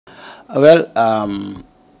Well,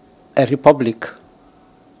 a republic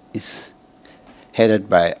is headed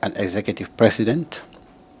by an executive president.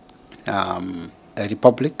 A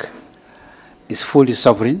republic is fully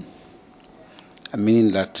sovereign,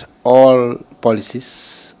 meaning that all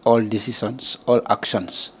policies, all decisions, all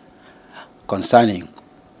actions concerning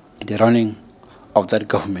the running of that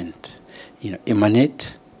government,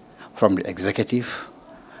 emanate from the executive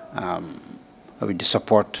with the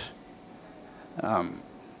support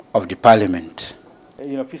of the parliament.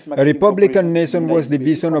 A republican nation was the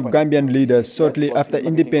vision of Gambian leaders shortly after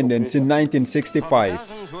independence in 1965.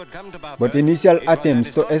 But initial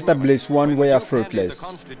attempts to establish one were fruitless,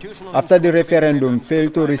 after the referendum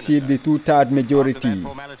failed to receive the two-thirds majority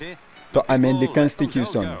to amend the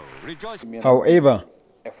constitution. However,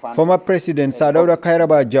 former President Sadauda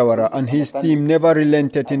Kairaba Jawara and his team never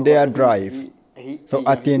relented in their drive to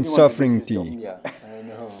attain sovereignty.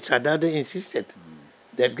 Sadauda insisted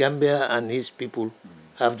that Gambia and his people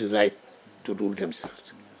have the right to rule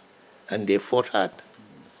themselves, and they fought hard.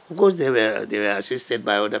 Of course, they were assisted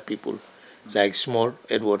by other people like Small,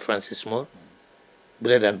 Edward Francis Small,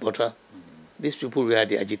 Bread and Butter. These people were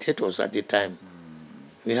the agitators at the time.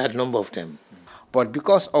 We had a number of them. But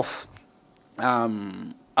because of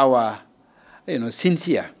our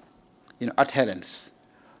sincere adherence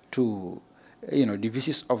to the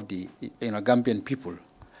wishes of the Gambian people,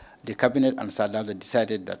 the cabinet and Sadauda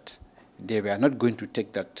decided that they were not going to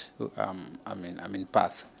take that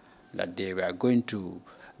path, that they were going to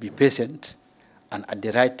be patient, and at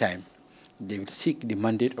the right time they will seek the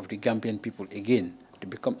mandate of the Gambian people again to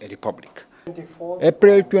become a republic.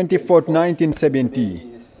 April 24,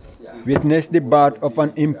 1970 witnessed the birth of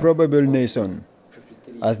an improbable nation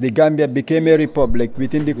as the Gambia became a republic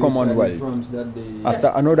within the Commonwealth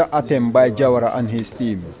after another attempt by Jawara and his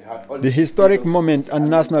team. The historic moment and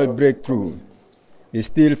national breakthrough is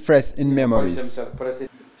still fresh in memories.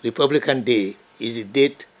 Republican Day is a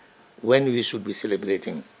date when we should be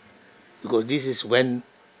celebrating, because this is when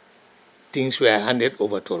things were handed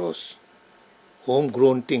over to us.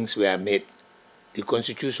 Homegrown things were made. The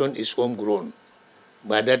Constitution is homegrown.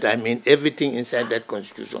 By that I mean everything inside that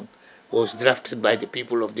Constitution was drafted by the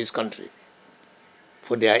people of this country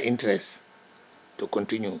for their interests to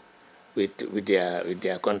continue with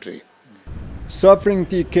their country.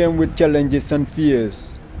 Sovereignty came with challenges and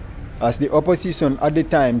fears, as the opposition at the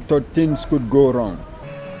time thought things could go wrong.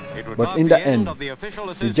 But in the end,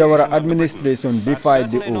 the Jawara administration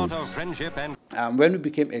defied the odds. When we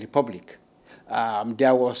became a republic,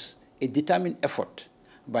 there was a determined effort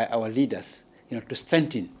by our leaders to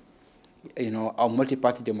strengthen our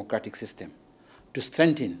multi-party democratic system, to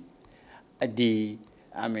strengthen the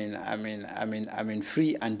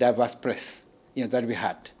free and diverse press that we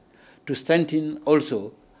had, to strengthen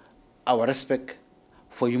also our respect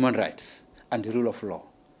for human rights and the rule of law,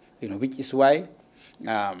 which is why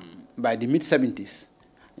by the mid-70s,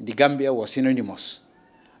 the Gambia was synonymous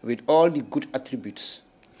with all the good attributes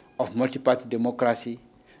of multi-party democracy,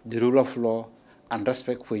 the rule of law, and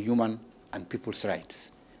respect for human and people's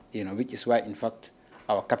rights, which is why, in fact,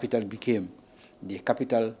 our capital became the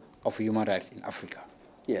capital of human rights in Africa.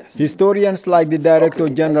 Yes. Historians like the Director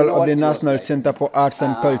General of the National Center for Arts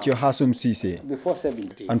and Culture, Hassoum Ceesay,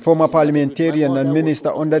 and former parliamentarian and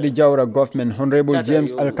minister under the Jawara government, Honorable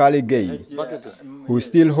James Alkali Gay, who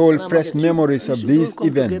still hold fresh memories of these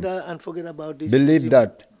events, believe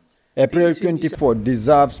that April 24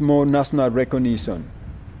 deserves more national recognition.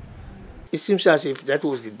 It seems as if that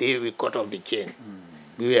was the day we cut off the chain.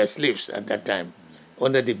 We were slaves at that time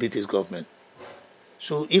under the British government.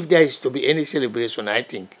 So if there is to be any celebration, I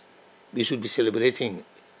think we should be celebrating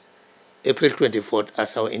April 24th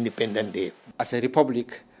as our Independent Day. As a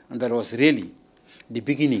republic, and that was really the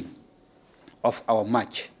beginning of our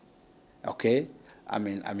march. Okay,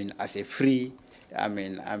 as a free,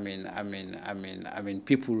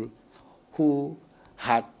 people who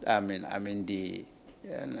had, the,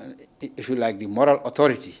 if you like, the moral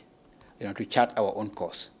authority, to chart our own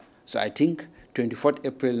course. So I think 24th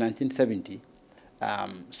April 1970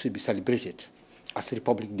 should be celebrated as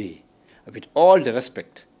Republic Day with all the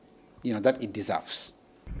respect, that it deserves.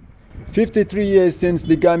 53 years since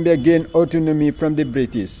the Gambia gained autonomy from the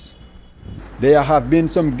British, there have been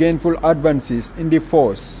some gainful advances in the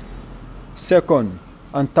First, Second,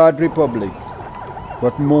 and Third Republic,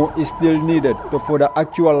 but more is still needed to further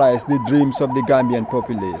actualize the dreams of the Gambian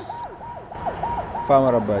populace.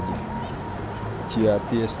 Famara Baji,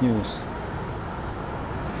 GRTS News.